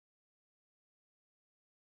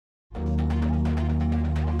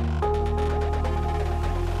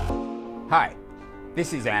Hi,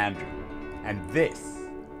 this is Andrew, and this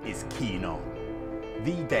is Keen On,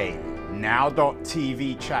 the daily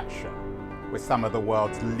now.tv chat show with some of the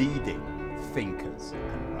world's leading thinkers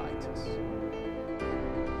and writers.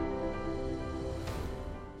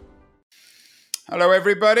 Hello,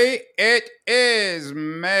 everybody. It is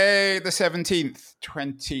May the 17th,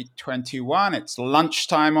 2021. It's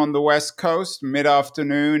lunchtime on the West Coast,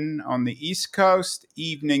 mid-afternoon on the East Coast,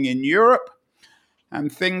 evening in Europe. And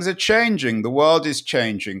things are changing. The world is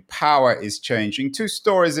changing. Power is changing. Two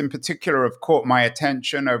stories in particular have caught my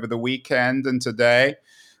attention over the weekend and today.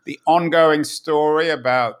 The ongoing story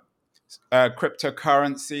about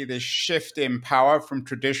cryptocurrency, this shift in power from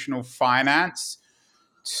traditional finance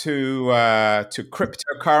to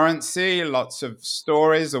cryptocurrency. Lots of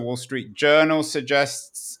stories. The Wall Street Journal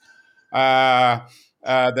suggests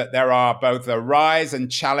that there are both a rise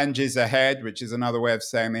and challenges ahead, which is another way of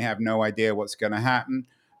saying they have no idea what's going to happen.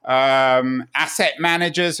 Asset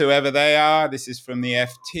managers, whoever they are, this is from the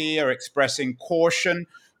FT, are expressing caution,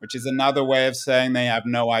 which is another way of saying they have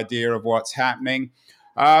no idea of what's happening.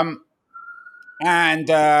 And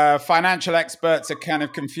financial experts are kind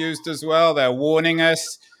of confused as well. They're warning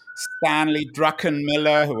us. Stanley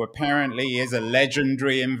Druckenmiller, who apparently is a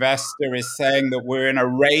legendary investor, is saying that we're in a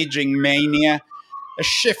raging mania. A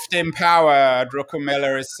shift in power,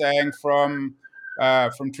 Druckenmiller is saying, from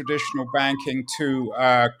traditional banking to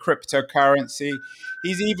cryptocurrency.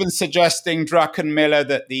 He's even suggesting, Druckenmiller,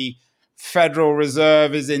 that the Federal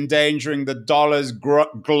Reserve is endangering the dollar's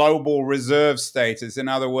global reserve status. In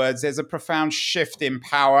other words, there's a profound shift in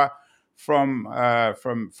power from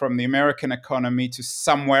the American economy to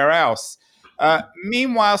somewhere else.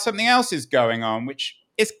 Meanwhile, something else is going on, which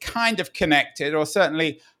is kind of connected, or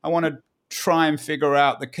certainly I want to try and figure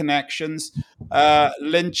out the connections.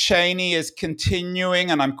 Lynn Cheney is continuing,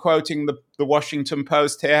 and I'm quoting the Washington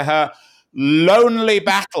Post here, her lonely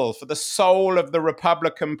battle for the soul of the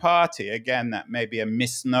Republican Party. Again, that may be a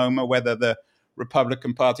misnomer. Whether the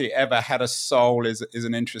Republican Party ever had a soul is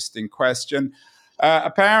an interesting question.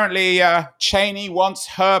 Apparently, Cheney wants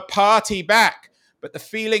her party back, but the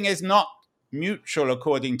feeling is not mutual,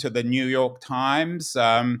 according to the New York Times.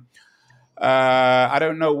 I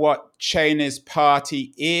don't know what Cheney's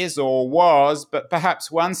party is or was, but perhaps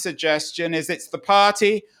one suggestion is it's the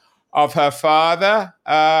party of her father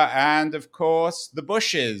and, of course, the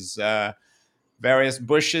Bushes. Various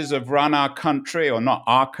Bushes have run our country, or not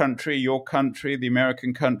our country, your country, the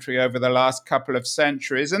American country, over the last couple of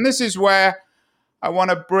centuries. And this is where I want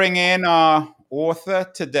to bring in our author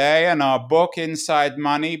today and our book, Inside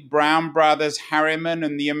Money, Brown Brothers Harriman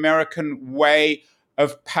and the American Way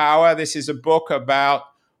of Power. This is a book about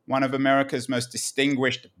one of America's most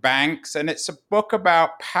distinguished banks, and it's a book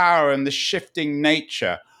about power and the shifting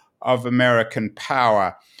nature of American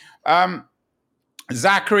power.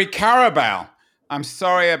 Zachary Karabell, I'm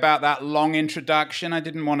sorry about that long introduction. I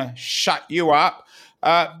didn't want to shut you up.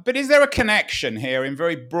 But is there a connection here, in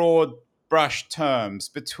very broad brush terms,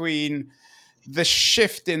 between the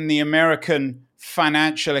shift in the American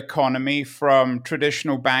financial economy from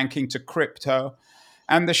traditional banking to crypto,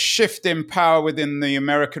 and the shift in power within the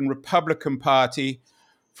American Republican Party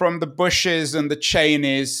from the Bushes and the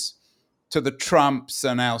Cheneys to the Trumps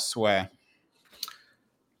and elsewhere?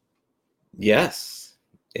 Yes.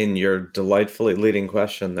 In your delightfully leading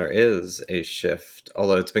question, there is a shift,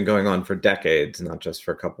 although it's been going on for decades, not just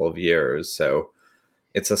for a couple of years. So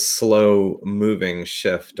it's a slow moving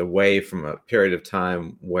shift away from a period of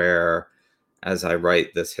time where, as I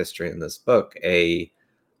write this history in this book, a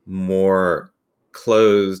more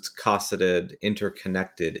closed, cosseted,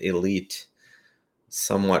 interconnected elite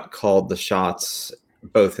somewhat called the shots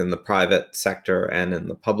both in the private sector and in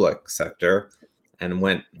the public sector, and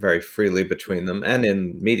went very freely between them, and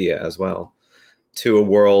in media as well, to a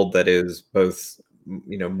world that is both,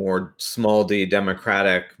 more small d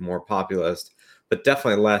democratic, more populist, but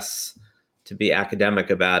definitely less, to be academic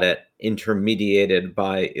about it, intermediated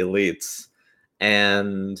by elites.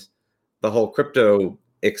 And the whole crypto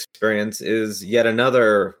experience is yet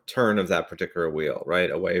another turn of that particular wheel,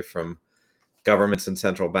 right? Away from governments and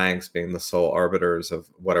central banks being the sole arbiters of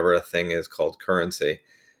whatever a thing is called currency.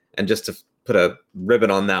 And just to put a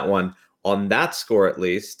ribbon on that one, on that score at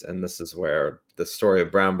least, and this is where the story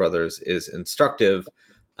of Brown Brothers is instructive,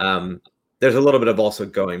 there's a little bit of also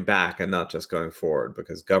going back and not just going forward,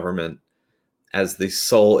 because government as the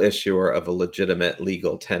sole issuer of a legitimate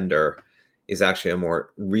legal tender is actually a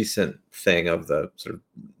more recent thing of the sort of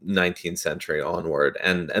 19th century onward.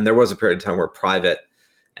 And there was a period of time where private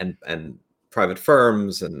and private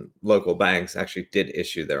firms and local banks actually did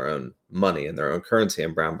issue their own money and their own currency,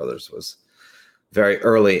 and Brown Brothers very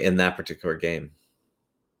early in that particular game.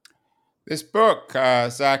 This book,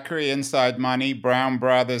 Zachary, Inside Money, Brown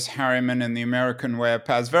Brothers, Harriman, and the American Way of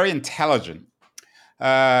Power, is very intelligent.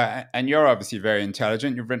 And you're obviously very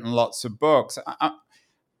intelligent. You've written lots of books.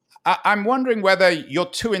 I'm wondering whether you're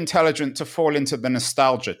too intelligent to fall into the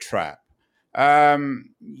nostalgia trap.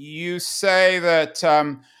 You say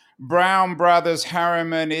that Brown Brothers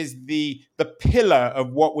Harriman is the pillar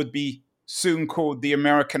of what would be soon called the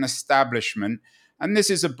American establishment. And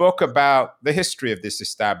this is a book about the history of this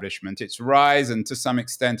establishment, its rise, and to some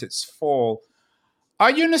extent its fall.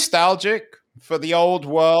 Are you nostalgic for the old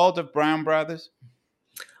world of Brown Brothers?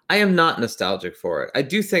 I am not nostalgic for it. I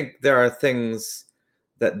do think there are things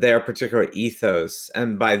that their particular ethos,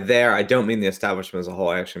 and by there, I don't mean the establishment as a whole,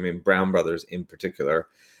 I actually mean Brown Brothers in particular,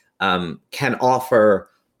 can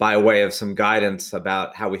offer by way of some guidance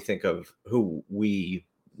about how we think of who we,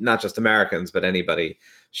 not just Americans, but anybody,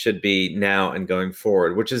 should be now and going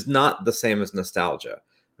forward, which is not the same as nostalgia.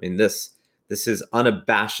 I mean, this is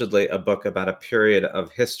unabashedly a book about a period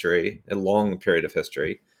of history, a long period of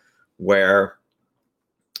history, where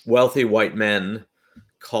wealthy white men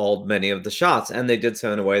called many of the shots, and they did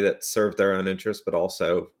so in a way that served their own interests, but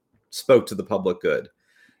also spoke to the public good.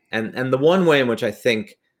 And the one way in which I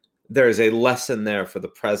think there is a lesson there for the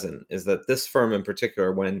present is that this firm in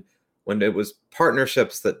particular, when it was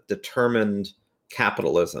partnerships that determined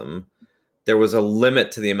capitalism, there was a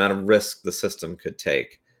limit to the amount of risk the system could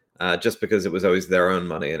take, just because it was always their own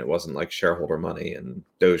money and it wasn't like shareholder money and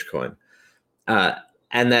Dogecoin.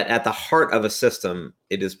 And that at the heart of a system,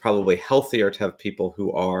 it is probably healthier to have people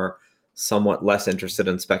who are somewhat less interested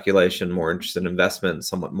in speculation, more interested in investment,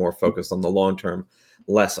 somewhat more focused on the long term,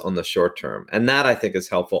 less on the short term. And that I think is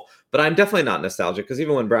helpful. But I'm definitely not nostalgic, because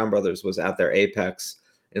even when Brown Brothers was at their apex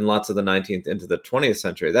in lots of the 19th into the 20th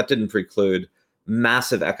century, that didn't preclude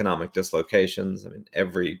massive economic dislocations. I mean,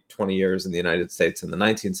 every 20 years in the United States in the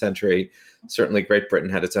 19th century, certainly Great Britain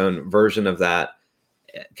had its own version of that.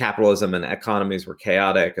 Capitalism and economies were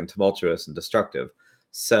chaotic and tumultuous and destructive.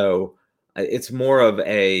 So it's more of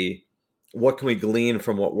a, what can we glean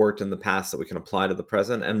from what worked in the past that we can apply to the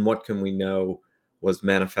present, and what can we know was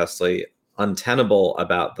manifestly untenable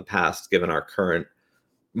about the past given our current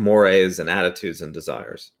mores and attitudes and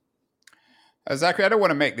desires. Zachary, I don't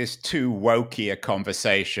want to make this too wokey a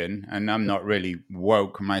conversation, and I'm not really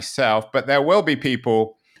woke myself, but there will be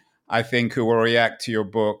people, I think, who will react to your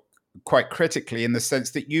book quite critically, in the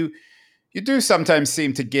sense that you do sometimes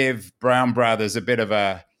seem to give Brown Brothers a bit of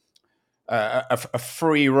a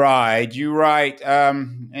free ride. You write,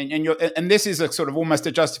 and this is a sort of almost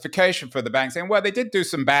a justification for the bank, saying, well, they did do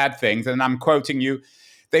some bad things, and I'm quoting you,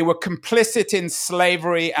 they were complicit in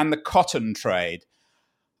slavery and the cotton trade.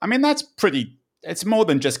 I mean, it's more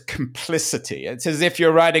than just complicity. It's as if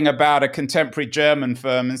you're writing about a contemporary German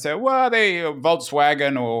firm and say, well, they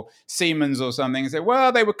Volkswagen or Siemens or something, and say,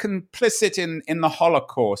 well, they were complicit in the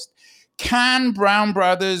Holocaust. Can Brown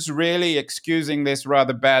Brothers really, excusing this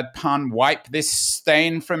rather bad pun, wipe this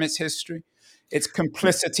stain from its history? Its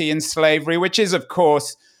complicity in slavery, which is, of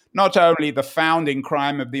course, not only the founding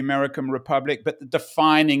crime of the American Republic, but the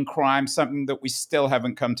defining crime, something that we still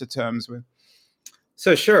haven't come to terms with.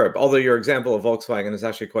 So sure, although your example of Volkswagen is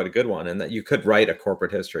actually quite a good one, and that you could write a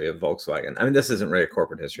corporate history of Volkswagen. I mean, this isn't really a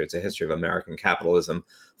corporate history. It's a history of American capitalism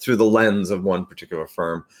through the lens of one particular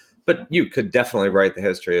firm. But you could definitely write the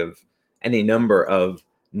history of any number of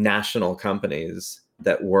national companies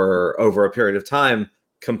that were, over a period of time,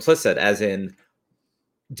 complicit, as in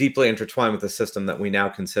deeply intertwined with a system that we now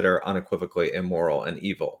consider unequivocally immoral and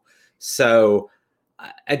evil. So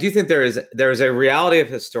I do think there is a reality of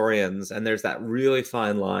historians, and there's that really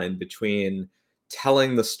fine line between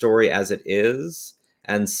telling the story as it is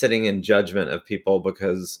and sitting in judgment of people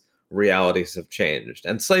because realities have changed.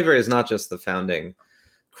 And slavery is not just the founding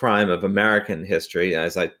crime of American history.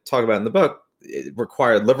 As I talk about in the book, it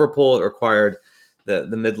required Liverpool, it required the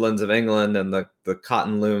Midlands of England and the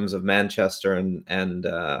cotton looms of Manchester and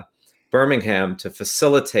Birmingham to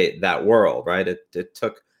facilitate that world, right? It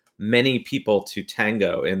took many people to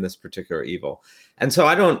tango in this particular evil. And so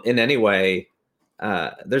I don't in any way,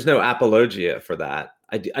 there's no apologia for that.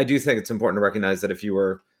 I do think it's important to recognize that if you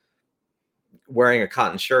were wearing a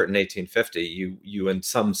cotton shirt in 1850, you in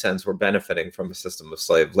some sense were benefiting from a system of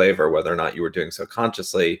slave labor, whether or not you were doing so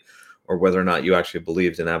consciously or whether or not you actually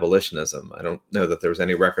believed in abolitionism. I don't know that there was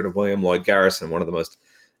any record of William Lloyd Garrison, one of the most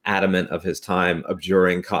adamant of his time,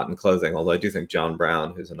 abjuring cotton clothing, although I do think John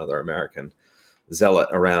Brown, who's another American zealot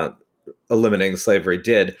around eliminating slavery,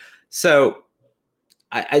 did. So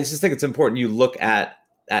I just think it's important you look at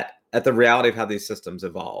the reality of how these systems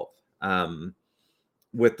evolve,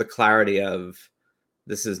 with the clarity of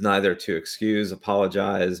This is neither to excuse,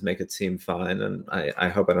 apologize, make it seem fine, and I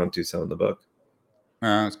hope I don't do so in the book.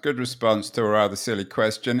 It's a good response to a rather silly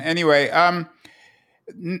question. Anyway,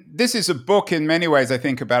 this is a book in many ways, I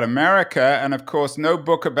think, about America. And of course, no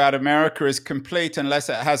book about America is complete unless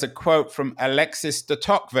it has a quote from Alexis de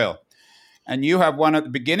Tocqueville. And you have one at the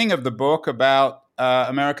beginning of the book about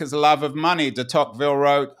America's love of money. De Tocqueville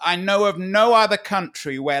wrote, "I know of no other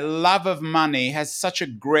country where love of money has such a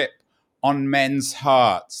grip on men's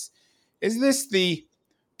hearts." Is this the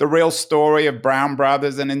real story of Brown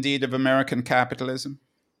Brothers and indeed of American capitalism?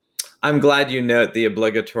 I'm glad you note the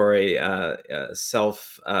obligatory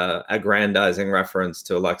self-aggrandizing reference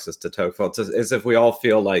to Alexis de Tocqueville. It's as if we all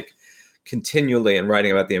feel like continually in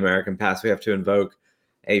writing about the American past, we have to invoke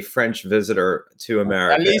a French visitor to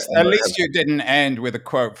America. At least you didn't end with a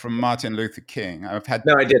quote from Martin Luther King. I've had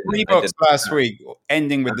no, I didn't. 3 books last week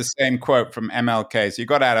ending with the same quote from MLK, so you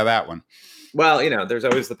got out of that one. Well, there's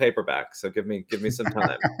always the paperback, so give me some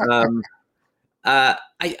time.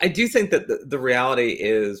 I do think that the reality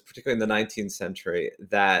is, particularly in the 19th century,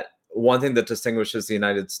 that one thing that distinguishes the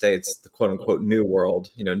United States, the quote unquote new world,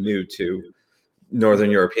 new to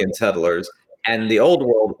Northern European settlers, and the old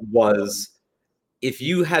world was, if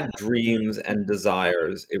you had dreams and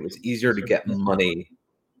desires, it was easier to get money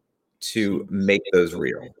to make those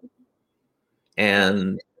real.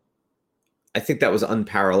 And I think that was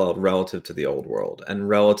unparalleled relative to the old world and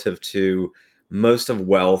relative to most of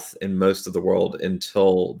wealth in most of the world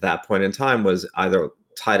until that point in time was either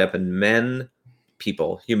tied up in men,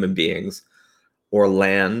 people, human beings, or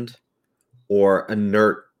land, or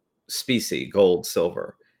inert specie, gold,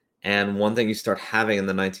 silver. And one thing you start having in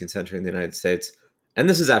the 19th century in the United States, and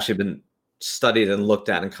this has actually been studied and looked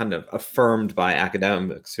at and kind of affirmed by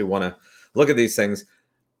academics who want to look at these things,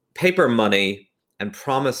 paper money and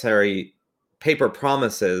paper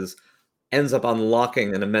promises ends up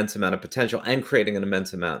unlocking an immense amount of potential and creating an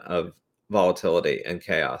immense amount of volatility and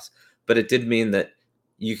chaos. But it did mean that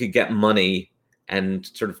you could get money and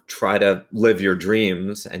sort of try to live your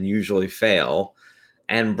dreams and usually fail.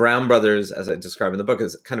 And Brown Brothers, as I describe in the book,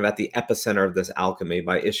 is kind of at the epicenter of this alchemy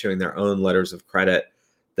by issuing their own letters of credit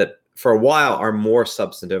that for a while are more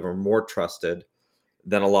substantive or more trusted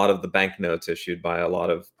than a lot of the banknotes issued by a lot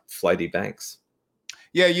of flighty banks.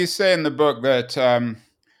 Yeah, you say in the book that,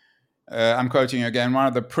 I'm quoting you again, one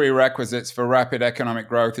of the prerequisites for rapid economic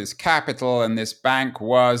growth is capital, and this bank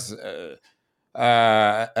was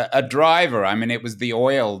a driver. I mean, it was the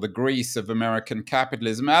oil, the grease of American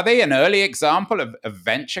capitalism. Are they an early example of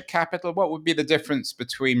venture capital? What would be the difference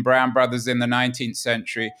between Brown Brothers in the 19th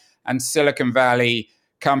century and Silicon Valley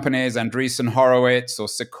companies, Andreessen Horowitz or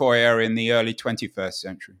Sequoia in the early 21st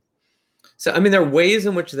century? So, I mean, there are ways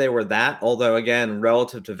in which they were that, although, again,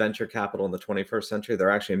 relative to venture capital in the 21st century, they're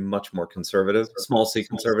actually much more conservative, small c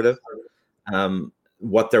conservative.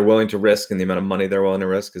 What they're willing to risk and the amount of money they're willing to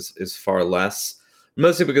risk is far less,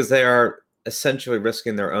 mostly because they are essentially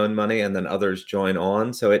risking their own money and then others join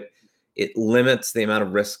on. So it limits the amount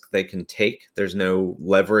of risk they can take. There's no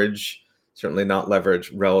leverage, certainly not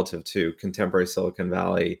leverage relative to contemporary Silicon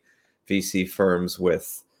Valley VC firms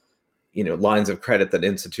with lines of credit that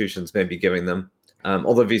institutions may be giving them.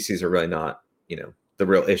 Although VCs are really not, the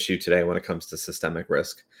real issue today when it comes to systemic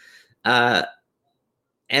risk. And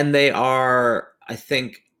they are, I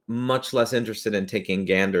think, much less interested in taking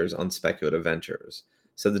ganders on speculative ventures.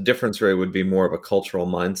 So the difference really would be more of a cultural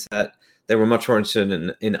mindset. They were much more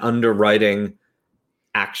interested in underwriting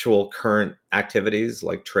actual current activities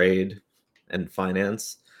like trade and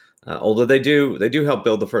finance. Although they do help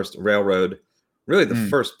build the first railroad, really the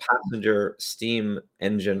first passenger steam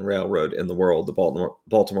engine railroad in the world, the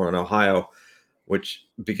Baltimore and Ohio, which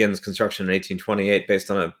begins construction in 1828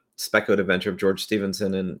 based on a speculative venture of George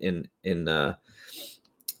Stephenson in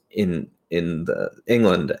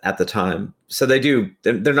England at the time. So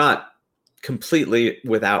they're not completely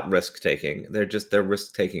without risk taking. Their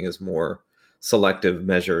risk taking is more selective,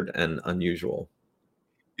 measured, and unusual.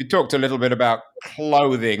 You talked a little bit about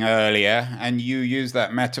clothing earlier, and you use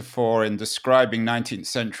that metaphor in describing 19th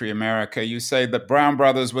century America. You say that Brown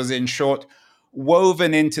Brothers was, in short,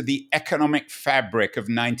 woven into the economic fabric of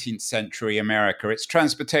 19th century America, its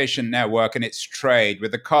transportation network and its trade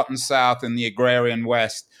with the Cotton South and the agrarian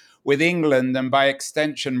West, with England, and by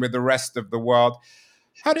extension with the rest of the world.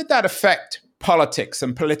 How did that affect politics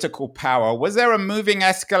and political power? Was there a moving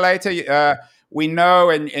escalator? We know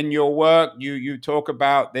in your work, you talk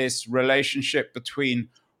about this relationship between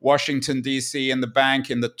Washington, D.C. and the bank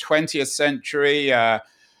in the 20th century.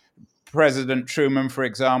 President Truman, for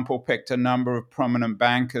example, picked a number of prominent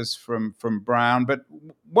bankers from Brown. But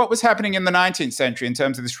what was happening in the 19th century in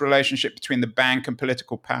terms of this relationship between the bank and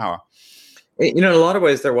political power? In a lot of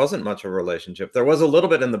ways, there wasn't much of a relationship. There was a little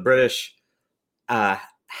bit in the British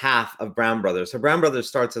half of Brown Brothers. So Brown Brothers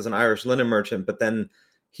starts as an Irish linen merchant, but then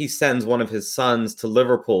he sends one of his sons to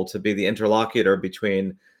Liverpool to be the interlocutor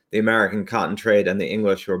between the American cotton trade and the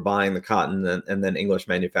English who are buying the cotton, and then English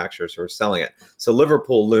manufacturers who are selling it. So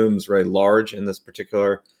Liverpool looms very large in this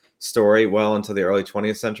particular story well into the early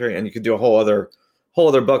 20th century. And you could do a whole other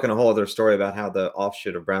book and a whole other story about how the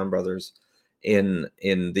offshoot of Brown Brothers in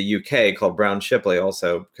the UK called Brown Shipley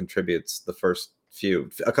also contributes the first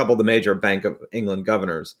a couple of the major Bank of England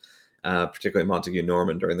governors, particularly Montague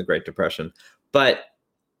Norman during the Great Depression. But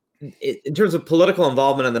in terms of political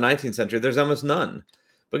involvement in the 19th century, there's almost none.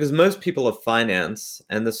 Because most people of finance,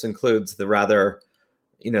 and this includes the rather,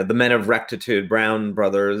 the men of rectitude, Brown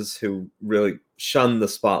Brothers, who really shunned the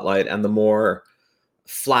spotlight, and the more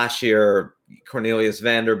flashier Cornelius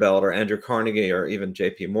Vanderbilt or Andrew Carnegie or even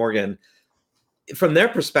J.P. Morgan, from their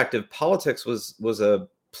perspective, politics was a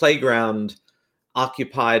playground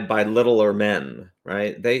occupied by littler men,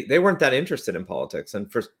 right? They weren't that interested in politics. And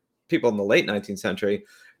for people in the late 19th century,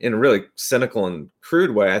 in a really cynical and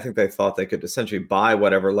crude way, I think they thought they could essentially buy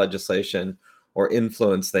whatever legislation or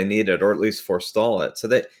influence they needed, or at least forestall it. So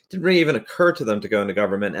that didn't really even occur to them to go into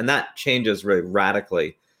government. And that changes really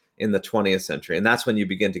radically in the 20th century. And that's when you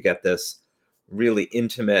begin to get this really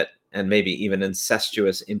intimate and maybe even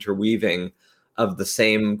incestuous interweaving of the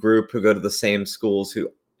same group who go to the same schools, who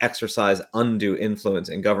exercise undue influence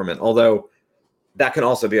in government. Although that can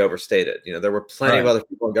also be overstated. There were plenty of other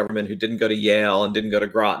people in government who didn't go to Yale and didn't go to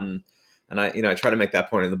Groton. And I try to make that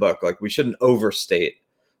point in the book. Like, we shouldn't overstate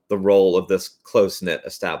the role of this close-knit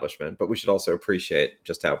establishment, but we should also appreciate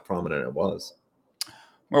just how prominent it was.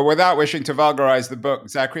 Well, without wishing to vulgarize the book,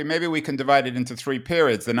 Zachary, maybe we can divide it into three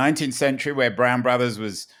periods. The 19th century, where Brown Brothers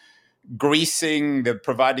was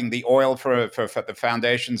providing the oil for the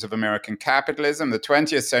foundations of American capitalism. The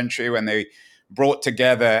 20th century, when they brought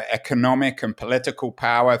together economic and political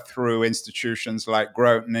power through institutions like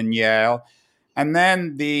Groton and Yale. And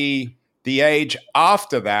then the age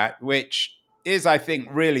after that, which is, I think,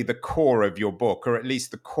 really the core of your book, or at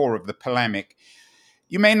least the core of the polemic.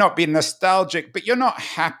 You may not be nostalgic, but you're not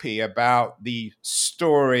happy about the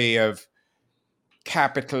story of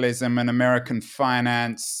capitalism and American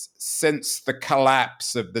finance since the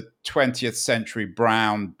collapse of the 20th century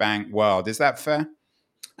Brown bank world. Is that fair?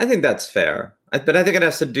 I think that's fair. But I think it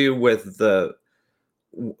has to do with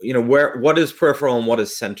what is peripheral and what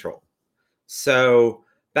is central. So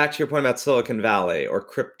back to your point about Silicon Valley or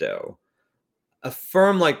crypto, a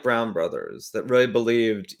firm like Brown Brothers that really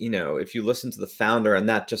believed, if you listen to the founder and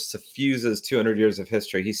that just suffuses 200 years of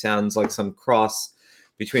history, he sounds like some cross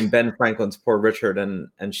between Ben Franklin's Poor Richard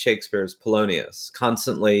and Shakespeare's Polonius,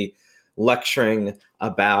 constantly lecturing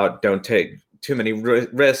about don't take too many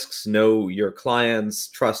risks, know your clients,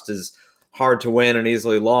 trust is hard to win and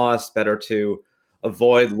easily lost, better to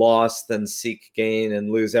avoid loss than seek gain and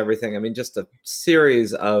lose everything. I mean, just a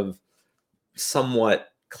series of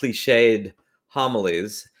somewhat cliched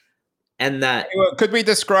homilies. And that... Could we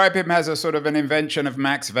describe him as a sort of an invention of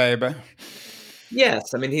Max Weber?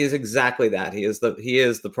 Yes. I mean, he is exactly that. He is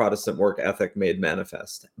the Protestant work ethic made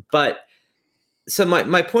manifest. But so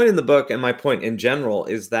my point in the book, and my point in general,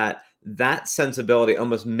 is that sensibility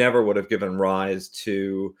almost never would have given rise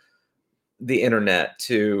to the internet,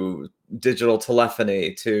 to digital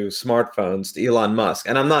telephony, to smartphones, to Elon Musk.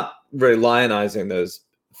 And I'm not really lionizing those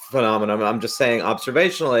phenomena. I'm just saying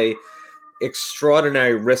observationally,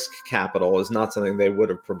 extraordinary risk capital is not something they would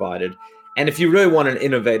have provided. And if you really want an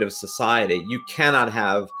innovative society, you cannot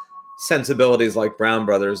have sensibilities like Brown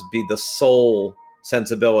Brothers be the sole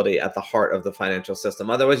sensibility at the heart of the financial system.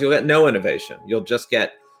 Otherwise, you'll get no innovation. You'll just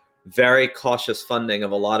get very cautious funding of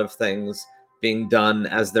a lot of things being done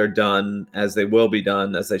as they're done, as they will be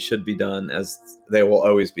done, as they should be done, as they will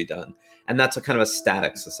always be done. And that's a kind of a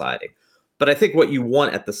static society. But I think what you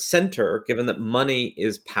want at the center, given that money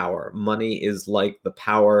is power, money is like the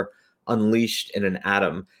power unleashed in an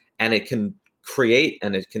atom, and it can create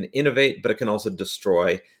and it can innovate, but it can also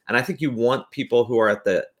destroy. And I think you want people who are at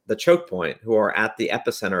the choke point, who are at the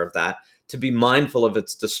epicenter of that, to be mindful of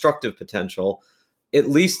its destructive potential, at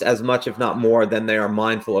least as much, if not more, than they are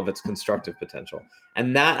mindful of its constructive potential.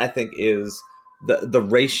 And that, I think, is the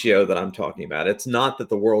ratio that I'm talking about. It's not that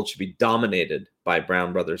the world should be dominated by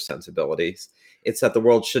Brown Brothers sensibilities. It's that the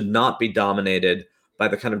world should not be dominated by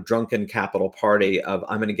the kind of drunken capital party of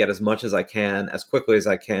I'm going to get as much as I can, as quickly as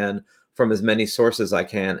I can, from as many sources as I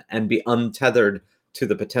can, and be untethered to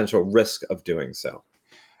the potential risk of doing so.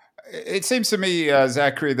 It seems to me,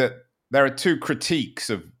 Zachary, that there are two critiques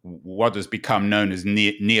of what has become known as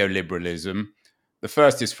neoliberalism. The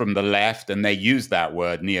first is from the left, and they use that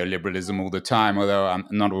word neoliberalism all the time, although I'm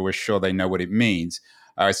not always sure they know what it means.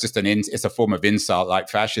 It's just it's a form of insult like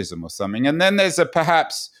fascism or something. And then there's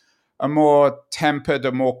perhaps a more tempered,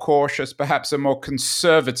 a more cautious, perhaps a more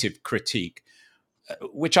conservative critique,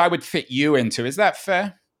 which I would fit you into. Is that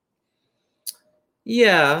fair?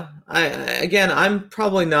 Yeah, I'm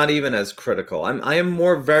probably not even as critical. I am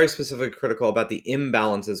more very specifically critical about the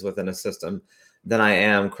imbalances within a system than I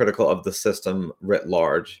am critical of the system writ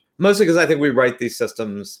large. Mostly because I think we create these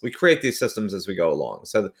systems as we go along.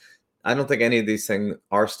 So I don't think any of these things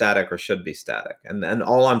are static or should be static. And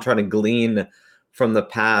all I'm trying to glean from the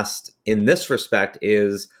past in this respect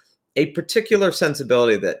is a particular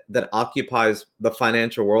sensibility that occupies the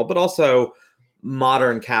financial world, but also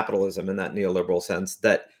modern capitalism in that neoliberal sense,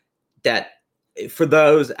 that for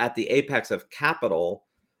those at the apex of capital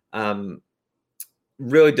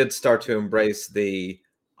really did start to embrace the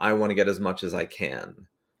I want to get as much as I can.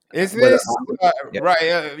 Is this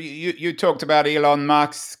right? You talked about Elon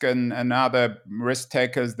Musk and other risk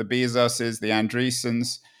takers, the Bezoses, the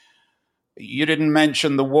Andreessens. You didn't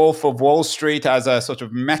mention the Wolf of Wall Street as a sort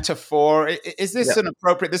of metaphor. Is this an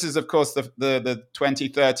appropriate? This is, of course, the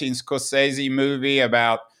 2013 Scorsese movie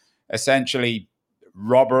about essentially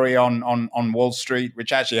robbery on Wall Street,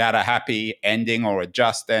 which actually had a happy ending or a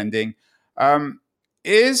just ending.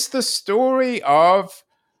 Is the story of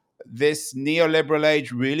this neoliberal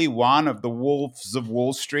age really one of the wolves of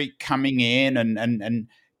Wall Street coming in and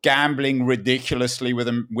gambling ridiculously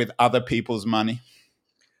with other people's money?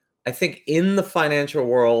 I think in the financial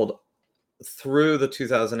world, through the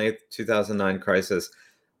 2008-2009 crisis,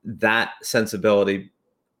 that sensibility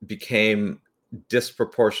became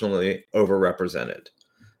disproportionately overrepresented.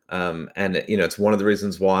 And it's one of the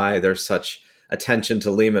reasons why there's such attention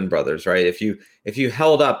to Lehman Brothers, right? If you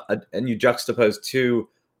held up and you juxtapose two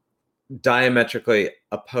diametrically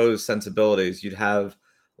opposed sensibilities, you'd have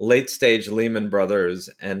late stage Lehman Brothers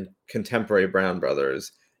and contemporary Brown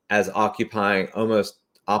Brothers as occupying almost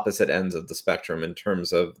opposite ends of the spectrum in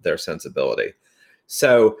terms of their sensibility.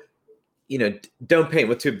 So, don't paint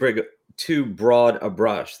with too broad a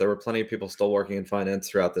brush. There were plenty of people still working in finance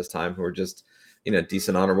throughout this time who were just,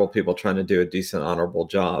 decent, honorable people trying to do a decent, honorable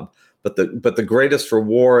job. But the greatest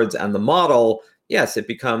rewards and the model, yes, it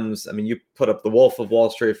becomes, you put up the Wolf of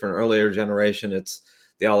Wall Street for an earlier generation. It's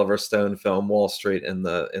the Oliver Stone film Wall Street in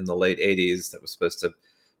the late 80s that was supposed to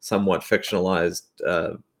somewhat fictionalize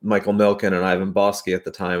Michael Milken and Ivan Bosky at the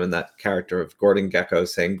time, and that character of Gordon Gekko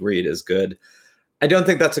saying greed is good. I don't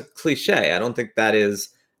think that's a cliche. I don't think that is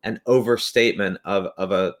an overstatement of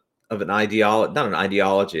an ideology, not an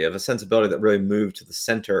ideology, of a sensibility that really moved to the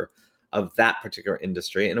center of that particular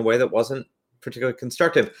industry in a way that wasn't particularly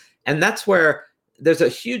constructive. And that's where there's a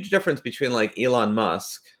huge difference between like Elon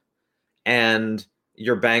Musk and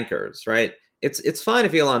your bankers, right? It's fine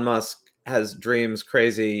if Elon Musk has dreams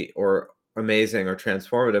crazy or amazing or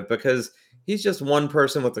transformative, because he's just one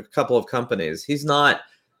person with a couple of companies. He's not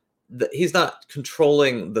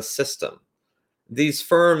controlling the system. These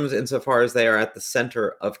firms, insofar as they are at the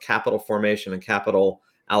center of capital formation and capital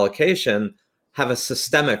allocation, have a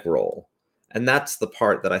systemic role. And that's the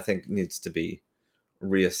part that I think needs to be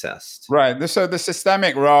reassessed. Right. So the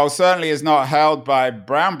systemic role certainly is not held by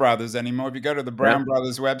Brown Brothers anymore. If you go to the Brown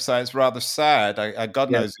Brothers website, it's rather sad.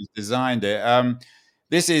 God knows who's designed it.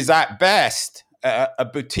 This is at best a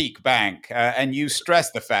boutique bank. And you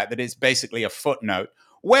stress the fact that it's basically a footnote.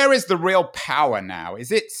 Where is the real power now?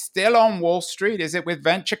 Is it still on Wall Street? Is it with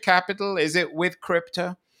venture capital? Is it with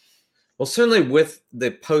crypto? Well, certainly with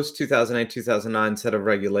the post-2008, 2009 set of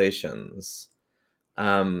regulations,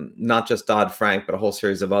 not just Dodd-Frank, but a whole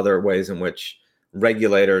series of other ways in which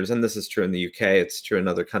regulators, and this is true in the UK, it's true in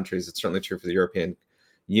other countries, it's certainly true for the European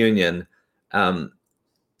Union,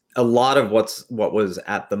 a lot of what was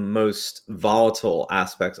at the most volatile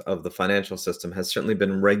aspects of the financial system has certainly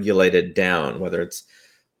been regulated down, whether it's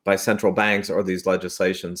by central banks or these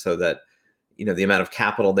legislations, so that the amount of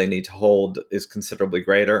capital they need to hold is considerably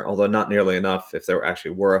greater, although not nearly enough if there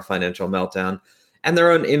actually were a financial meltdown. And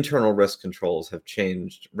their own internal risk controls have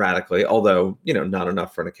changed radically, although not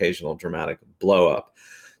enough for an occasional dramatic blow up.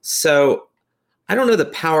 So I don't know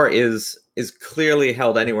that power is clearly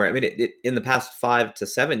held anywhere. I mean, it in the past 5 to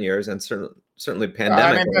 7 years, and certainly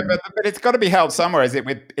pandemic. But it's got to be held somewhere. Is it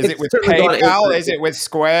with PayPal? Is it with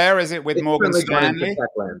Square? Is it with Morgan Stanley?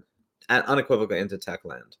 Unequivocally into tech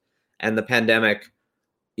land. And the pandemic,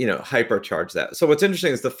 hypercharged that. So what's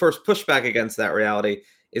interesting is the first pushback against that reality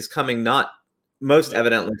is coming not most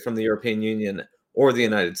evidently from the European Union or the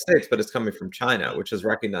United States, but it's coming from China, which has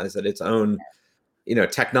recognized that its own,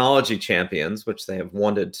 technology champions, which they have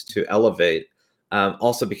wanted to elevate,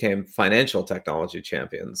 also became financial technology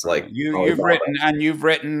champions. Like you've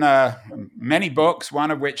written many books,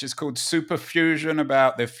 one of which is called Superfusion,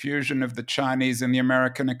 about the fusion of the Chinese and the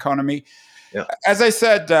American economy. Yeah. As I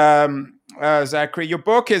said, Zachary, your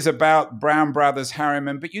book is about Brown Brothers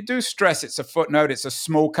Harriman, but you do stress it's a footnote. It's a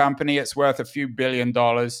small company. It's worth a few $1 billion.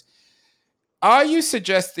 Are you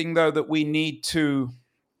suggesting, though, that we need to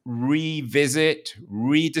revisit,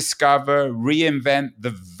 rediscover, reinvent the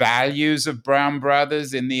values of Brown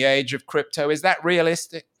Brothers in the age of crypto? Is that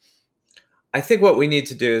realistic? I think what we need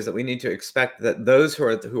to do is that we need to expect that those who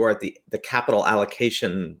are at the capital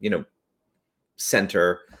allocation,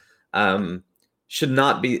 center, should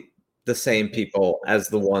not be the same people as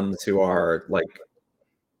the ones who are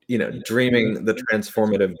dreaming the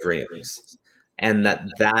transformative dreams, and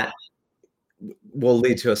that will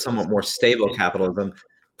lead to a somewhat more stable capitalism,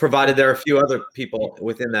 provided there are a few other people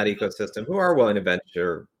within that ecosystem who are willing to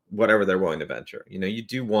venture whatever they're willing to venture. You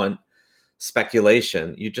do want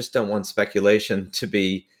speculation. You just don't want speculation to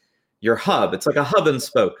be your hub. It's like a hub and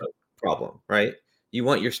spoke problem, right? You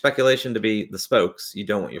want your speculation to be the spokes. You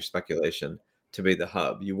don't want your speculation to be the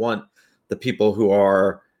hub. You want the people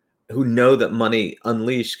who know that money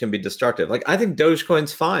unleashed can be destructive. Like, I think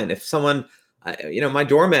Dogecoin's fine. If someone, my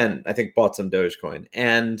doorman, I think, bought some Dogecoin.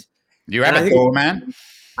 And you have a doorman?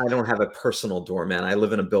 I don't have a personal doorman. I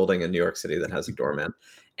live in a building in New York City that has a doorman.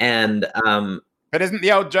 And but isn't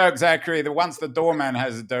the old joke, Zachary, that once the doorman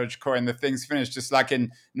has a Dogecoin, the thing's finished? Just like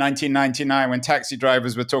in 1999, when taxi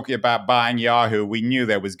drivers were talking about buying Yahoo, we knew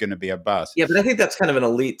there was going to be a bust. Yeah, but I think that's kind of an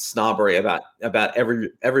elite snobbery about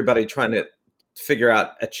everybody trying to figure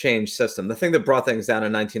out a change system. The thing that brought things down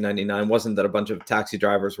in 1999 wasn't that a bunch of taxi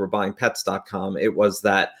drivers were buying pets.com. It was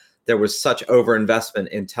that there was such overinvestment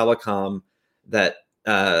in telecom that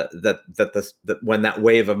when that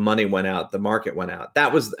wave of money went out, the market went out.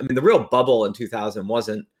 That was, the real bubble in 2000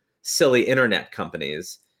 wasn't silly internet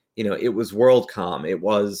companies. It was WorldCom. It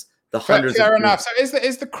was the hundreds. Fair enough. So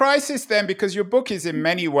is the crisis then, because your book is in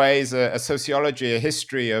many ways a sociology, a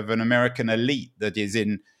history of an American elite that is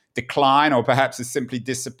in decline or perhaps has simply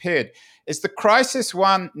disappeared. Is the crisis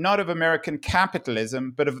one not of American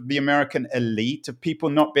capitalism, but of the American elite, of people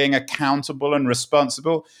not being accountable and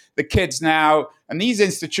responsible? The kids now, and these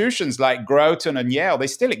institutions like Groton and Yale, they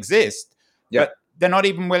still exist, but they're not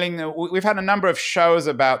even willing. We've had a number of shows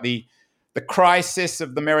about the crisis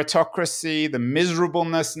of the meritocracy, the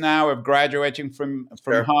miserableness now of graduating from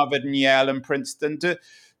Harvard and Yale and Princeton. Do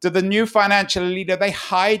the new financial elite, are they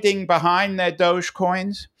hiding behind their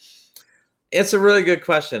Dogecoins? It's a really good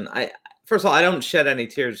question. First of all, I don't shed any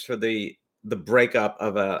tears for the breakup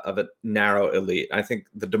of a narrow elite. I think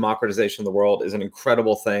the democratization of the world is an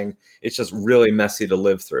incredible thing. It's just really messy to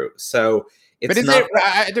live through. So I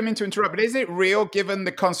don't mean to interrupt, but is it real, given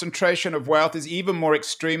the concentration of wealth is even more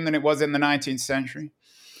extreme than it was in the 19th century?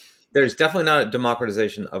 There's definitely not a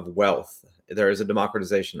democratization of wealth. There is a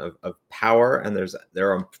democratization of power, and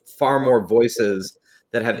there are far more voices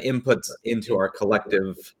that have inputs into our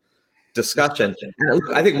collective discussion. And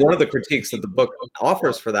I think one of the critiques that the book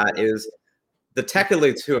offers for that is the tech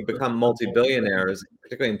elites who have become multi-billionaires,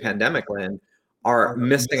 particularly in pandemic land, are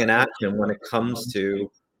missing in action when it comes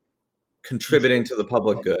to contributing to the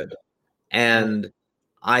public good. And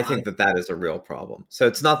I think that is a real problem. So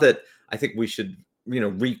it's not that I think we should,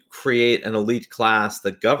 recreate an elite class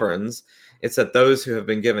that governs. It's that those who have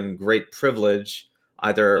been given great privilege,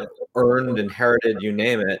 either earned, inherited, you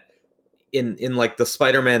name it, in like the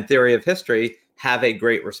Spider-Man theory of history, have a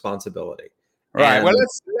great responsibility. Right. And well,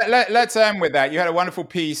 let's end with that. You had a wonderful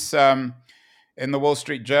piece in the Wall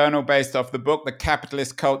Street Journal based off the book, The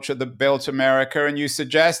Capitalist Culture That Built America. And you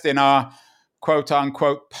suggest in our quote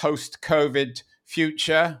unquote post-COVID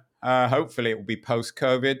future, hopefully it will be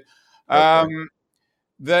post-COVID,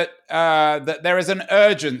 that there is an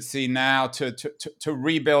urgency now to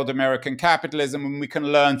rebuild American capitalism, and we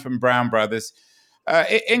can learn from Brown Brothers.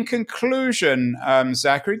 In conclusion,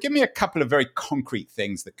 Zachary, give me a couple of very concrete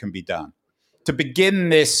things that can be done to begin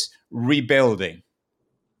this rebuilding.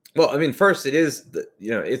 Well, first, it is,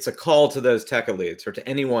 it's a call to those tech elites or to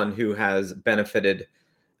anyone who has benefited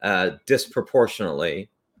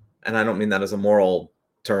disproportionately, and I don't mean that as a moral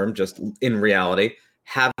term, just in reality,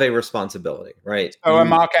 have a responsibility, right? So a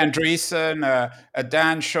Mark Andreessen, a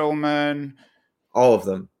Dan Schulman. All of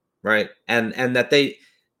them, right? And that they,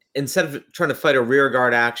 instead of trying to fight a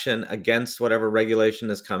rearguard action against whatever regulation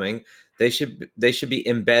is coming, they should be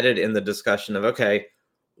embedded in the discussion of, okay,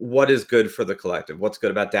 what is good for the collective, what's good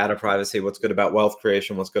about data privacy, what's good about wealth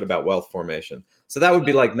creation, what's good about wealth formation. So that would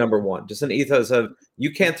be like number one, just an ethos of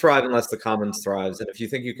you can't thrive unless the commons thrives. And if you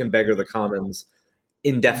think you can beggar the commons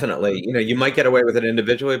indefinitely, you might get away with it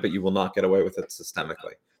individually, but you will not get away with it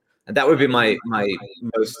systemically. And that would be my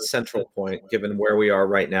most central point, given where we are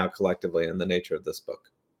right now collectively and the nature of this book.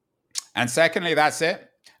 And secondly, that's it.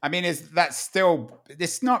 I mean,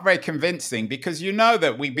 it's not very convincing, because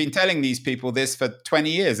that we've been telling these people this for 20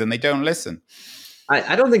 years and they don't listen.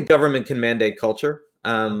 I don't think government can mandate culture.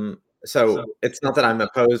 So it's not that I'm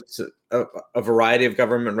opposed to a variety of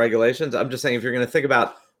government regulations. I'm just saying, if you're going to think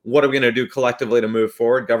about what are we going to do collectively to move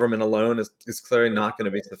forward, government alone is clearly not going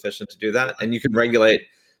to be sufficient to do that. And you can regulate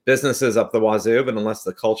businesses up the wazoo, but unless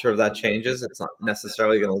the culture of that changes, it's not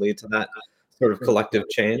necessarily going to lead to that sort of collective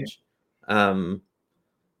change.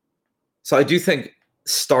 So I do think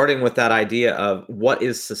starting with that idea of what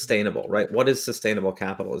is sustainable, right? What is sustainable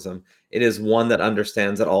capitalism? It is one that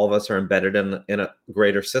understands that all of us are embedded in a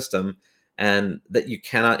greater system, and that you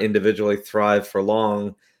cannot individually thrive for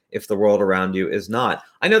long if the world around you is not.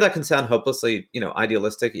 I know that can sound hopelessly,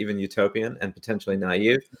 idealistic, even utopian, and potentially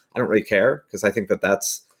naive. I don't really care, because I think that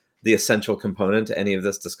that's the essential component to any of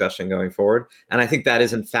this discussion going forward. And I think that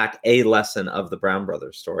is, in fact, a lesson of the Brown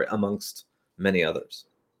Brothers story, amongst many others.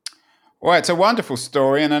 Well, it's a wonderful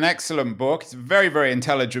story and an excellent book. It's a very, very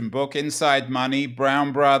intelligent book. Inside Money,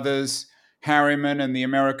 Brown Brothers, Harriman, and the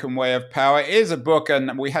American Way of Power. It is a book,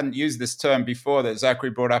 and we hadn't used this term before that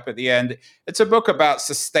Zachary brought up at the end. It's a book about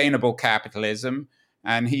sustainable capitalism,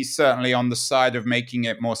 and he's certainly on the side of making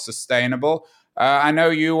it more sustainable. I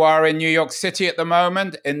know you are in New York City at the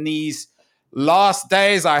moment in these last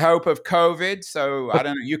days, I hope, of COVID. So I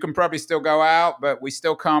don't know, you can probably still go out, but we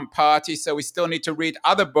still can't party. So we still need to read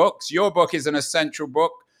other books. Your book is an essential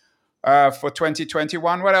book for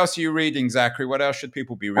 2021. What else are you reading, Zachary? What else should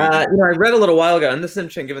people be reading? I read a little while ago, and this is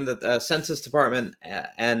interesting given that the Census Department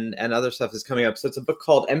and other stuff is coming up. So it's a book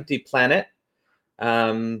called Empty Planet.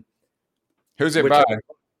 Who's it by?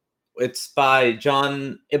 It's by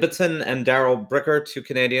John Ibbotson and Daryl Bricker, two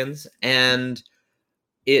Canadians. And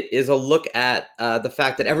it is a look at the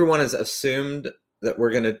fact that everyone has assumed that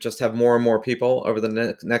we're going to just have more and more people over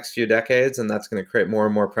the next few decades, and that's going to create more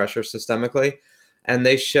and more pressure systemically. And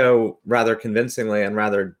they show rather convincingly and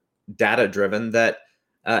rather data-driven that,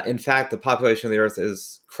 in fact, the population of the Earth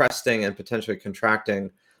is cresting and potentially contracting,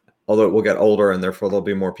 although it will get older, and therefore there'll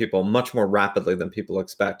be more people much more rapidly than people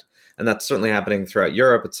expect. And that's certainly happening throughout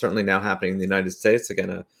Europe. It's certainly now happening in the United States.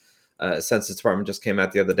 Again, a Census Department just came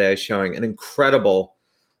out the other day showing an incredible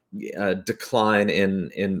decline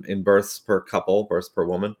in births per couple, births per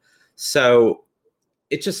woman. So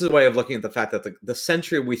it's just a way of looking at the fact that the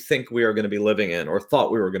century we think we are going to be living in, or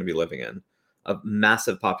thought we were going to be living in, of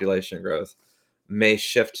massive population growth, may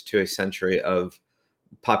shift to a century of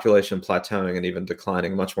population plateauing and even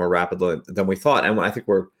declining much more rapidly than we thought. And I think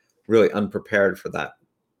we're really unprepared for that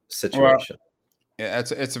situation. Well, yeah,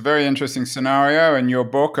 it's a very interesting scenario, and your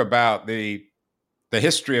book about the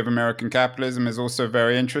history of American capitalism is also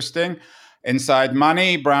very interesting. Inside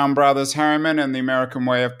Money, Brown Brothers, Harriman, and the American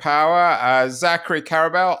Way of Power. Zachary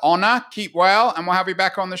Karabell, honor, keep well, and we'll have you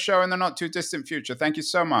back on the show in the not too distant future. Thank you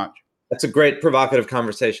so much. That's a great provocative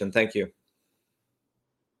conversation. Thank you.